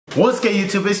What's good,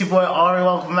 YouTube? It's your boy Ari.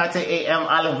 Welcome back to AM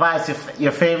Island Vibes,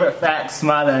 your favorite fat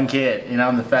smiling kid. You know,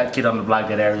 I'm the fat kid on the block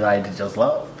that everybody just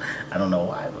love. I don't know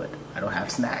why, but I don't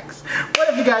have snacks. But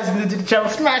if you guys are new to the channel,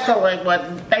 smash that like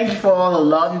button. Thank you for all the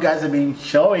love you guys have been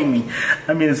showing me.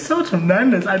 I mean, it's so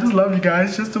tremendous. I just love you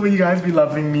guys, just the way you guys be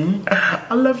loving me.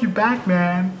 I love you back,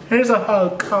 man. Here's a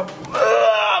hug. Come.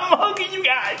 I'm hugging you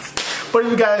guys. But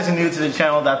if you guys are new to the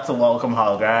channel, that's a welcome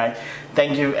hug, alright?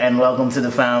 Thank you and welcome to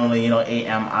the family. You know,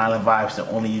 AM Island Vibes, the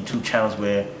only YouTube channels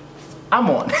where I'm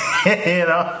on.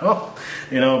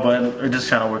 you know, but we're just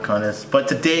trying to work on this. But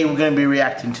today we're gonna be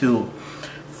reacting to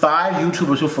 5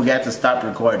 YouTubers who forget to stop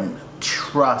recording.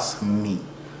 Trust me,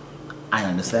 I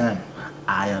understand.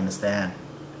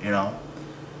 You know.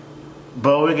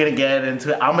 But we're gonna get into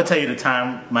it. I'm gonna tell you the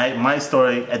time, my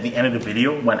story at the end of the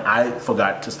video when I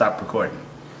forgot to stop recording.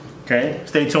 Okay,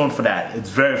 stay tuned for that. It's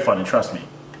very funny, trust me.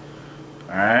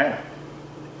 Alright,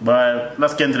 but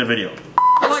let's get into the video.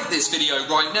 Like this video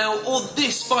right now, or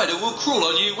this spider will crawl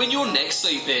on you when you're next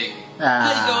sleeping.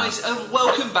 Hey guys, and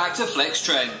welcome back to Flex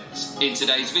Trends. In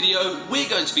today's video, we're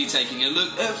going to be taking a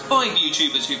look at 5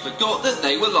 YouTubers who forgot that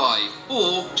they were live,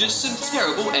 or just some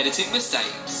terrible editing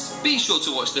mistakes. Be sure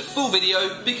to watch the full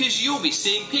video because you'll be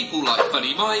seeing people like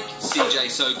Funnymike,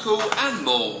 CjSoCool, and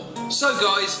more. So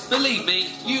guys, believe me,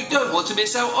 you don't want to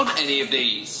miss out on any of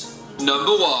these.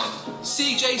 Number 1.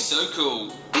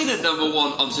 CjSoCool. In at number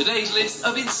 1 on today's list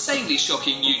of insanely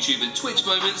shocking YouTube and Twitch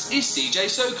moments is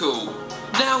CjSoCool.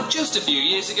 Now, just a few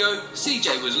years ago,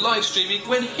 CJ was live streaming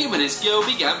when him and his girl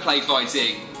began play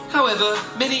fighting. However,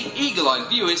 many eagle-eyed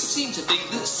viewers seem to think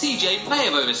that CJ may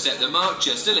have overstepped the mark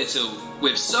just a little,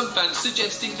 with some fans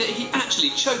suggesting that he actually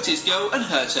choked his girl and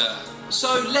hurt her.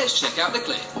 So let's check out the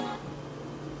clip.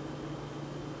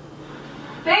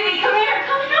 Baby, come here,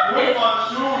 come help Where's this. my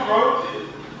shoes, bro?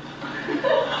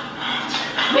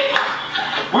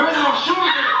 Where's my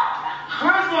shoes?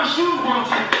 Where's my shoes, bro?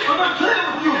 I'm not playing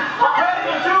with you. Where's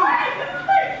my shoes?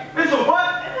 It's a what?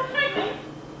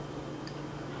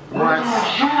 Where's my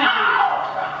shoes?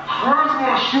 Where's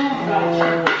my shoes, bro?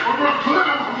 I'm not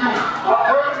playing with you.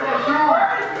 Where's my shoes?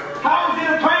 How is it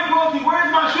a prank, Rosie?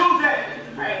 Where's my shoes at?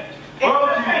 It's a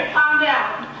prank. Calm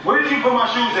down. Where did you put my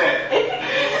shoes at?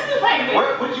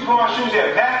 Where did you put my shoes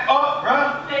at? Back up,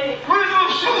 bruh. Where's my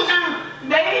shoes at?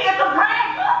 Baby, it's a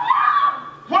prank. Calm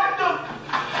down.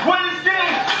 What is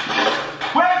this?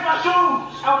 Where's my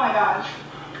shoes? Oh my gosh.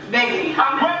 Baby,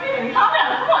 calm down. Baby, calm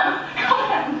down. Come on. Calm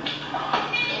down.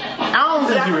 I don't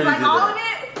think you really Like did all of that.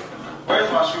 it? Where's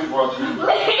my shoes, Rosie?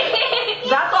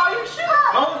 That's all your shoes?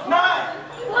 No, it's not.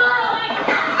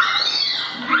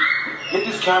 Get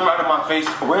this camera out of my face.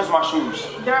 Where's my shoes?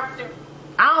 They're upstairs.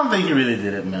 I don't think you really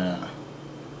did it, man.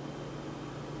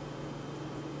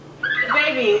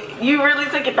 Baby, you really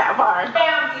took it that far. What the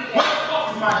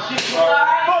fuck is my shit, bro?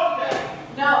 Fuck that.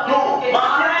 No, Dude, my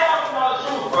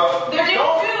shoes, bro. They're just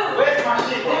shoes. Where's my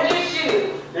shit, bro? They're just shoes.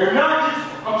 They're not just.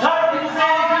 I'm tired of people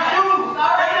saying they're shoes.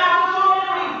 They're not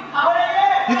shoes. Where they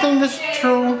at? You think this is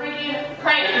true?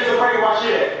 It's a break my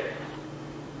shit.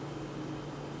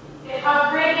 It's a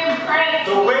freaking prank.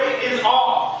 The weight is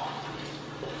off.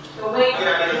 The weight. You're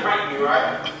not gonna prank me,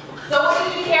 right? So what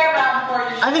did you care about before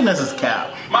you? I think this is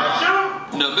cap. My shoe?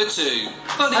 Number 2.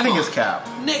 Funnymike. I think it's cap.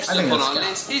 Next I up think on it's our cap.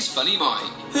 list is Funnymike,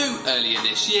 who earlier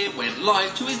this year went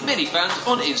live to his many fans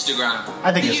on Instagram.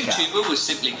 I think the it's cap. YouTuber was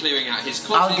simply clearing out his I'll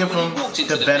closet give when him he walked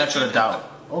into the benefit of the doubt.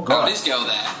 Oh found god. his girl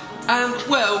there. And,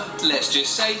 well, let's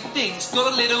just say things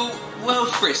got a little, well,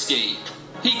 frisky.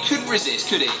 He couldn't resist,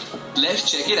 could he? Let's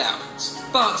check it out.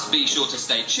 But be sure to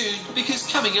stay tuned, because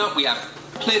coming up we have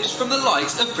clips from the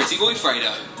likes of Pretty Boy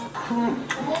Fredo.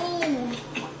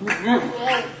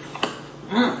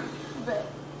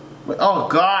 Oh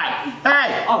god.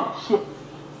 Hey! Oh shit.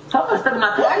 Stop stepping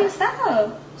my teeth. Why you stop?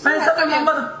 Man, stop in my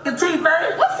motherfucking teeth,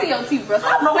 man. What's in your teeth, bro? I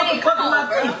don't know what the Man, fuck come in my on,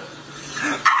 bro. teeth.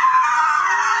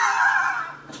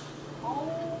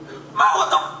 Man, what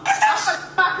the fuck is that shit?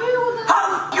 My beard was in. How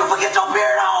the fuck you forget your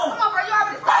beard on? Come on, bro. You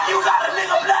already Man, you got a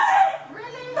nigga bloody.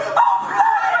 Really? I'm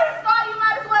bloody. Sorry, you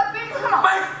might as well fix it. Come on.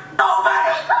 Man, no, man.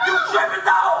 You tripping,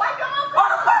 dog. Why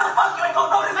the fuck you ain't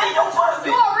gonna know this in your pussy?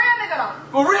 You a real nigga,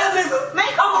 though. A real nigga?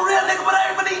 I'm a real nigga, but I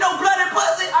ain't gonna need no bloody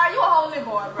pussy. Alright, you a whole nigga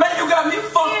boy, bro. Man, you got me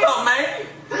fucked up, man.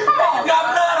 Man, you got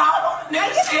blood all on the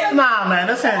nigga shit. Nah, man,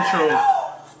 this ain't true.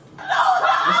 No.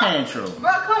 This ain't true.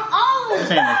 Bro, come on.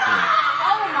 This ain't no true.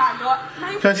 Oh my god.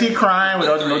 Because he crying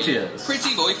without no tears.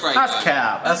 Pretty Boy Fredo. That's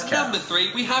cap. That's cap. Number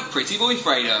 3, we have Pretty Boy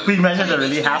Fredo. We mentioned that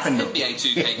really happened though. NBA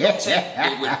 2K content,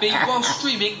 it would be while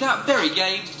streaming that very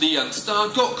game, the young star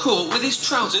got caught with his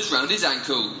trousers round his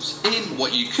ankles, in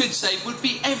what you could say would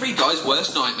be every guy's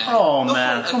worst nightmare. Oh the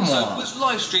man, whole come episode on. was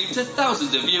live streamed to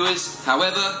thousands of viewers.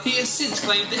 However, he has since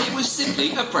claimed that it was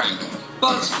simply a prank.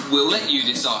 But we'll let you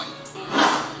decide.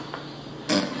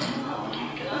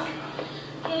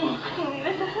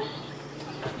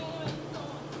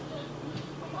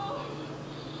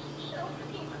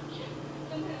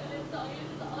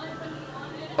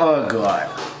 Oh god.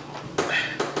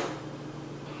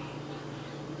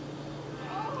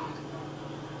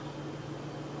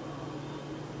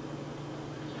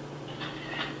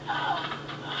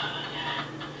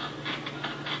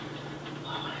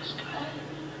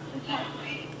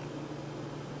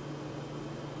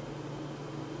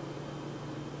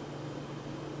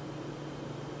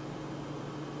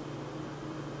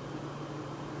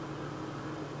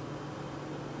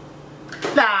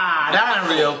 Nah, that ain't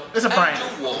real. It's a prank.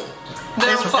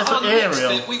 Now, for our next real.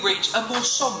 clip, we reach a more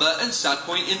somber and sad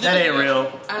point in the That ain't video,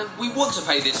 real. and we want to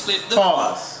pay this clip the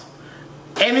Pause.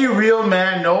 Any real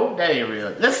man know that ain't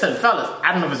real. Listen, fellas,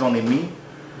 I don't know if it's only me,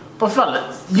 but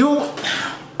fellas, you.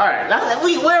 Alright,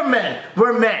 we're men.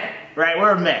 We're men, right?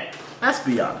 We're men. Let's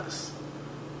be honest.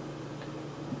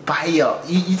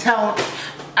 You tell.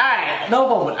 Alright, no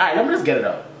moment. Alright, let me just get it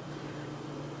up.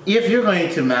 If you're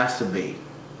going to masturbate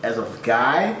as a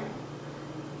guy,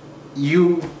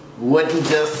 you wouldn't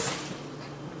just.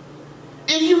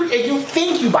 If you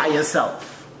think you by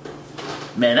yourself,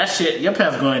 man, that shit, your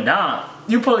pants going down.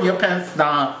 You pull your pants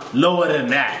down lower than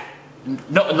that.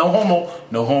 No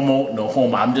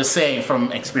homo. I'm just saying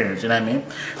from experience, you know what I mean?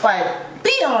 Like,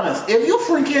 be honest, if you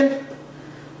freaking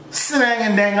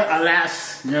slanging dang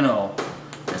alas, you know,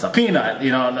 it's a peanut,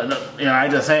 you know, I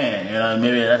just saying, you know,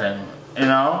 maybe that's it, you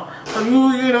know? So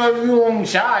you know, if you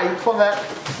shy, you pull that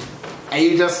and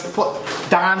you just put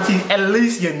down to at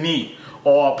least your knee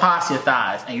or past your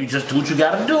thighs, and you just do what you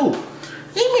gotta do.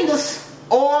 You mean this,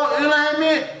 or you know what I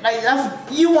mean? Like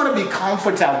you want to be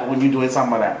comfortable when you're doing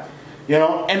something like that, you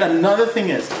know. And another thing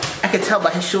is, I can tell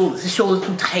by his shoulders. His shoulders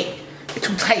too tight. It's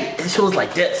too tight. His shoulders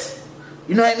like this.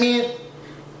 You know what I mean?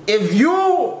 If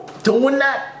you doing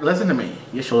that, listen to me.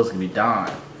 Your shoulders can be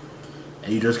down,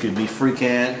 and you just could be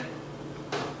freaking.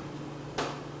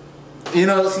 You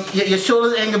know, your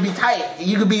shoulders ain't gonna be tight.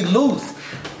 You could be loose.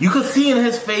 You could see in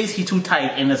his face he's too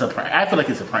tight, and it's a prank. I feel like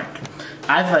it's a prank.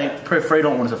 I feel like Fredo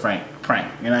don't want it's a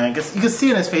prank. You know, I guess you can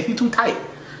see in his face he's too tight.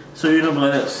 So you know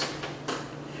like this.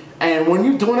 And when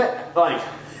you're doing it, like,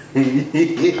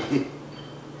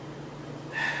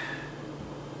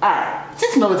 alright,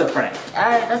 just know it's a prank.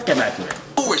 Alright, let's get back to it.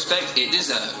 all respect it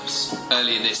deserves.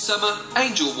 Earlier this summer,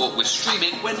 Angel Walk was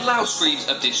streaming when loud screams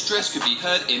of distress could be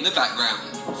heard in the background,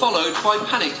 followed by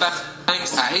panic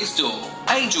bangs at his door.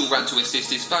 Angel ran to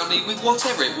assist his family with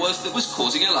whatever it was that was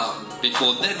causing alarm,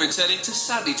 before then returning to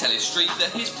sadly tell his stream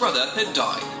that his brother had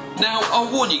died. Now,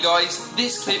 I'll warn you guys,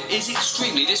 this clip is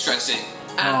extremely distressing,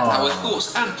 and our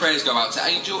thoughts and prayers go out to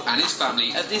Angel and his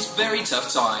family at this very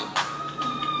tough time.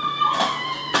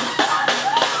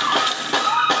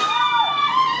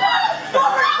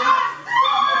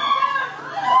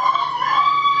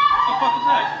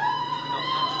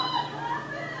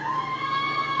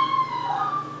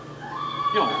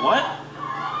 Yo, what?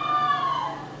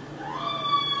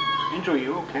 Angel,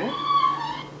 you okay?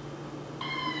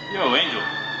 Yo, Angel.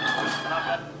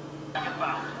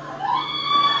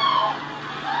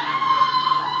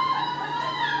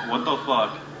 What the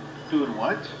fuck? Dude,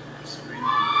 what?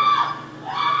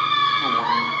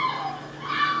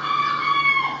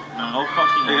 No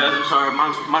fucking Hey guys, I'm sorry.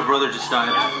 My brother just died.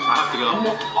 I have to go.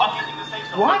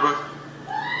 What?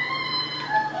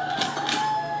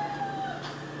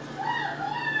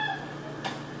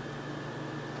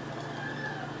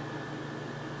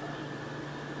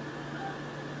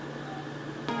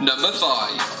 Number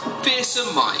 5,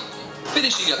 Fearsome Mike.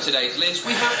 Finishing up today's list,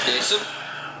 we have Fearsome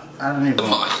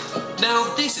Mike.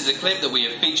 Now, this is a clip that we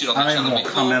have featured on the channel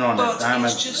before, but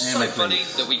it's just so funny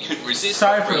that we couldn't resist.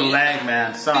 Sorry for the lag,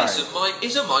 man. Sorry. Fearsome Mike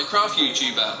is a Minecraft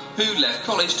YouTuber who left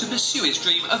college to pursue his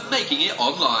dream of making it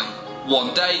online.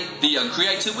 One day, the young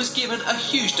creator was given a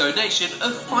huge donation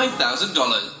of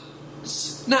 $5,000.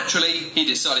 Naturally, he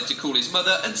decided to call his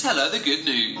mother and tell her the good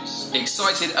news,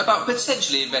 excited about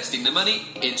potentially investing the money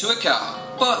into a car.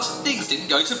 But things didn't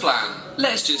go to plan.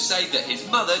 Let's just say that his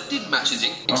mother didn't match his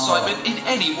excitement in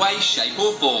any way, shape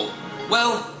or form.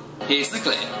 Well, here's the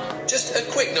clip. Just a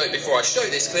quick note before I show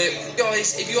this clip.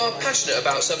 Guys, if you are passionate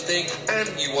about something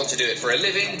and you want to do it for a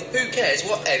living, who cares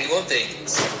what anyone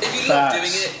thinks? If you love doing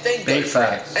it, then go for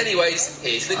it. Anyways,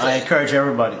 here's the clip. I encourage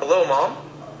everybody. Hello, Mom?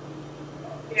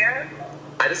 Yeah?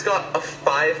 I just got a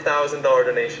 $5,000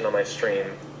 donation on my stream.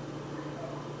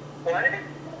 What?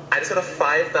 I just got a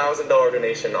 $5,000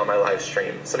 donation on my live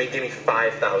stream. Somebody gave me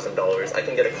 $5,000. I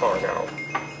can get a car now.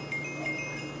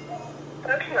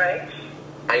 That's nice.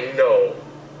 I know.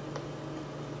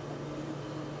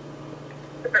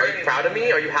 Are you proud of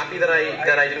me? Are you happy that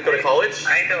I didn't go to college?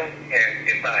 I don't care.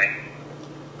 Goodbye.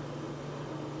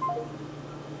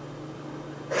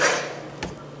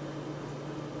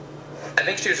 I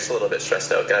think she was just a little bit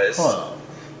stressed out, guys. Hold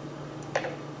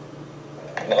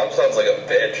Mom sounds like a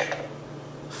bitch.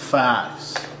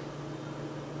 Facts.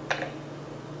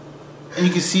 And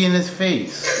you can see in his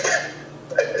face.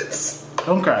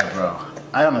 Don't cry, bro.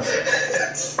 I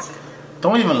understand.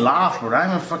 Don't even laugh, bro. Not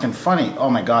even fucking funny. Oh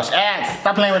my gosh. Ads!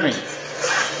 Stop playing with me.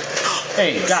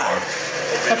 Hey, guys.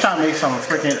 Stop trying to make some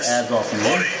freaking ads off me.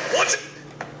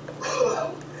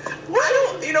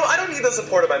 I don't need the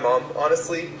support of my mom,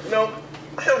 honestly. No,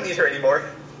 I don't need her anymore.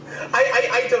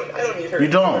 I don't need her. You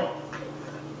don't.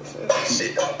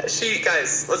 She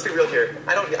guys, let's be real here.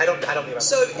 I don't need my mom.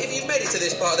 So, if you've made it to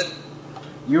this part of the...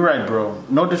 You're right, bro.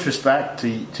 No disrespect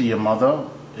to your mother.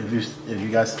 If you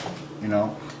guys,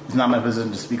 it's not my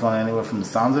business to speak on anywhere from the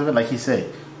sounds of it. Like he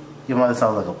said, your mother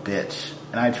sounds like a bitch.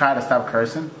 And I try to stop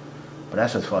cursing, but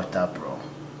that's just fucked up, bro.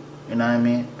 You know what I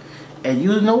mean? And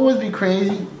you know what's be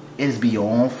crazy? It's be your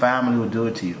own family who do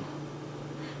it to you.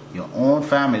 Your own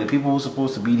family, the people who's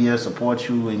supposed to be there, support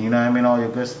you, and you know what I mean, all your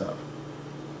good stuff.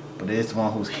 But it's the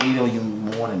one who's hate on you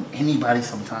more than anybody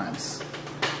sometimes.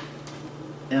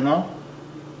 You know?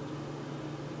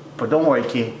 But don't worry,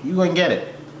 kid. You're going to get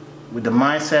it. With the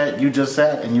mindset you just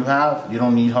said and you have, you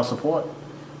don't need her support.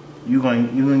 You're going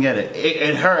to get it.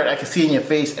 It hurt. I can see in your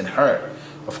face it hurt.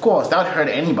 Of course, that would hurt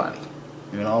anybody.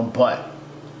 But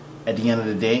at the end of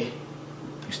the day,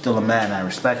 you're still a man and I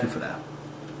respect you for that.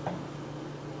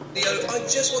 I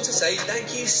just want to say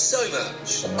thank you so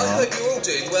much. I hope you're all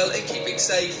doing well and keeping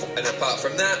safe. And apart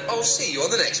from that, I'll see you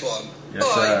on the next one. Yes,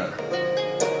 Bye.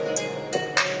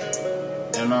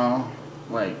 Sir.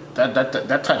 Like,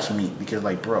 that touched me because,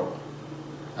 like, bro,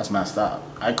 that's messed up.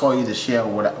 I call you to share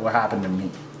what happened to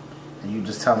me. And you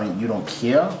just tell me you don't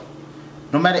care?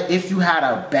 No matter if you had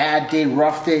a bad day,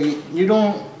 rough day, you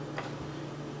don't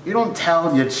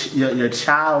tell your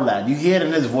child that. You hear it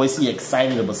in his voice, he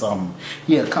excited about something.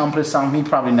 He accomplished something he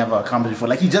probably never accomplished before.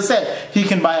 Like he just said, he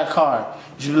can buy a car.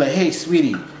 You should be like, hey,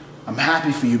 sweetie, I'm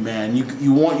happy for you, man. You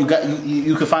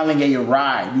could finally get your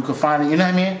ride. You could finally, you know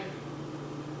what I mean?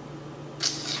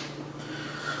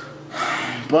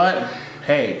 But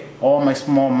hey, all my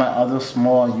other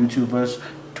small YouTubers,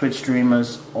 Twitch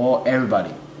streamers,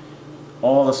 everybody,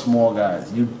 all the small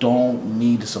guys, you don't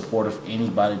need the support of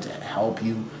anybody to help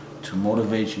you, to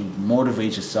motivate you.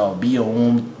 Motivate yourself. Be your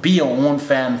own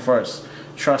fan first.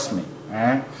 Trust me.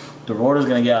 Alright? The road is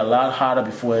gonna get a lot harder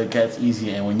before it gets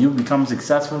easier. And when you become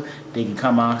successful, they can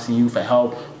come asking you for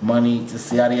help, money,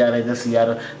 this yada yada, this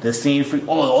yada. They're saying free.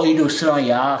 All you do is sit on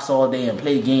your ass all day and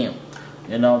play a game.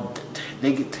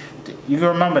 You can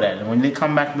remember that. And when they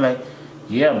come back, like,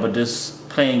 yeah, but this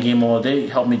playing game all day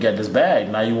helped me get this bag.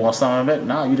 Now you want some of it?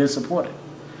 Now you didn't support it.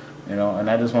 And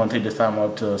I just want to take this time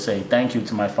up to say thank you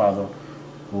to my father,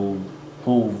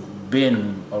 who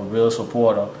been a real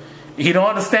supporter. He don't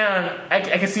understand. I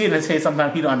can see it in his face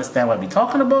sometimes. He don't understand what I be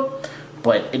talking about,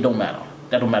 but it don't matter.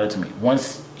 That don't matter to me.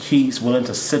 Once he's willing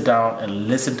to sit down and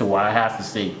listen to what I have to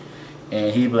say,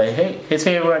 and he be like, hey, his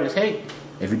favorite word is hey.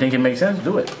 If you think it makes sense,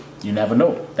 do it. You never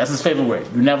know. That's his favorite word.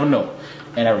 You never know.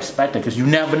 And I respect it because you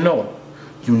never know.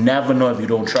 You never know if you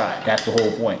don't try. That's the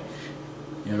whole point.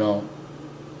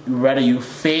 Rather you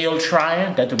fail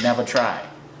trying than to never try.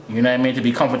 You know what I mean? To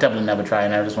be comfortable and never try.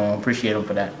 And I just want to appreciate him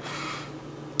for that.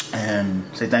 And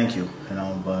say thank you.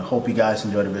 But hope you guys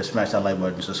enjoyed the video. Smash that like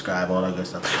button, subscribe, all that good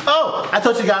stuff. Oh, I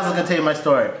told you guys I was going to tell you my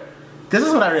story. This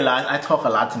is what I realized. I talk a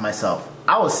lot to myself.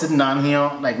 I was sitting down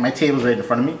here, like my table's right in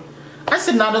front of me. I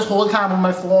sit down this whole time on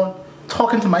my phone,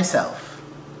 talking to myself,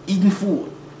 eating food,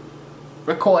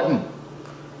 recording.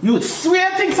 You would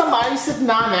swear think somebody's sitting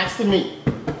down next to me.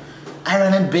 I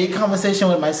ran a big conversation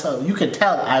with myself. You could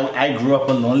tell I grew up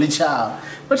a lonely child,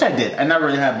 which I did. I never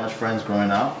really had much friends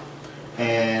growing up.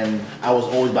 And I was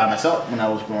always by myself when I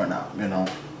was growing up,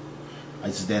 I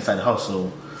just stay inside the house,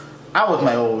 so I was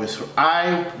my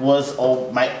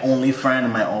only friend,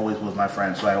 and my always was my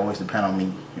friend, so I always depend on me,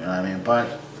 you know what I mean?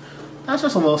 But That's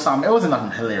just a little something. It wasn't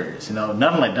nothing hilarious, you know,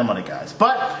 nothing like them other guys.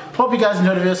 But hope you guys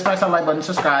enjoyed the video. Smash that like button,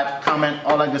 subscribe, comment,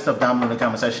 all that good stuff down below in the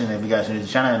comment section if you guys are new to the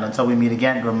channel. And until we meet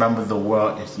again, remember the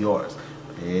world is yours.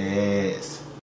 Peace.